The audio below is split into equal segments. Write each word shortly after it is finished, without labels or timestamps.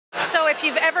So if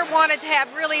you've ever wanted to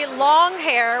have really long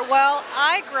hair, well,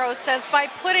 iGrow says by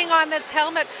putting on this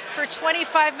helmet for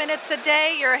 25 minutes a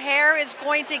day, your hair is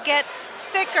going to get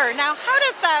thicker. Now, how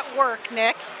does that work,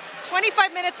 Nick?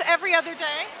 25 minutes every other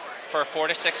day? For 4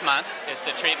 to 6 months is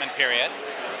the treatment period,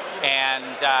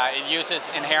 and it uses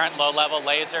inherent low-level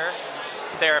laser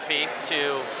therapy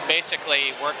to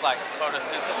basically work like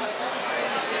photosynthesis.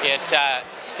 It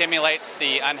stimulates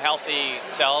the unhealthy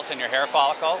cells in your hair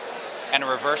follicle and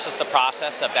reverses the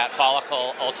process of that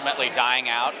follicle ultimately dying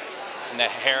out and the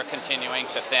hair continuing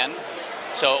to thin.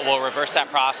 So it will reverse that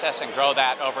process and grow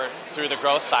that over through the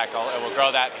growth cycle. It will grow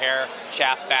that hair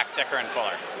shaft back thicker and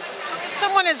fuller. So if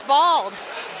someone is bald,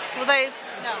 will they?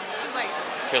 No, too late.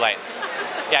 Too late.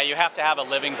 Yeah, you have to have a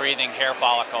living, breathing hair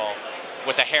follicle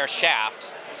with a hair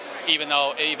shaft, even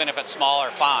if it's small or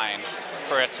fine,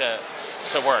 for it to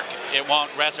work. It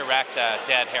won't resurrect a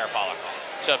dead hair follicle.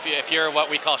 So if you're what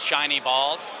we call shiny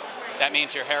bald, that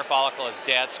means your hair follicle is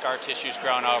dead, scar tissue's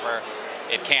grown over.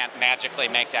 It can't magically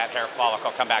make that hair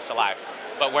follicle come back to life.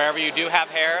 But wherever you do have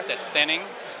hair that's thinning,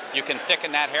 you can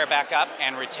thicken that hair back up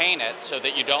and retain it so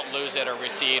that you don't lose it or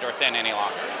recede or thin any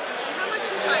longer. How much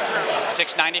is iGrow?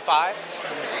 $6.95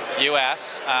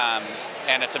 US,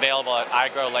 and it's available at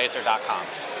iGrowlaser.com.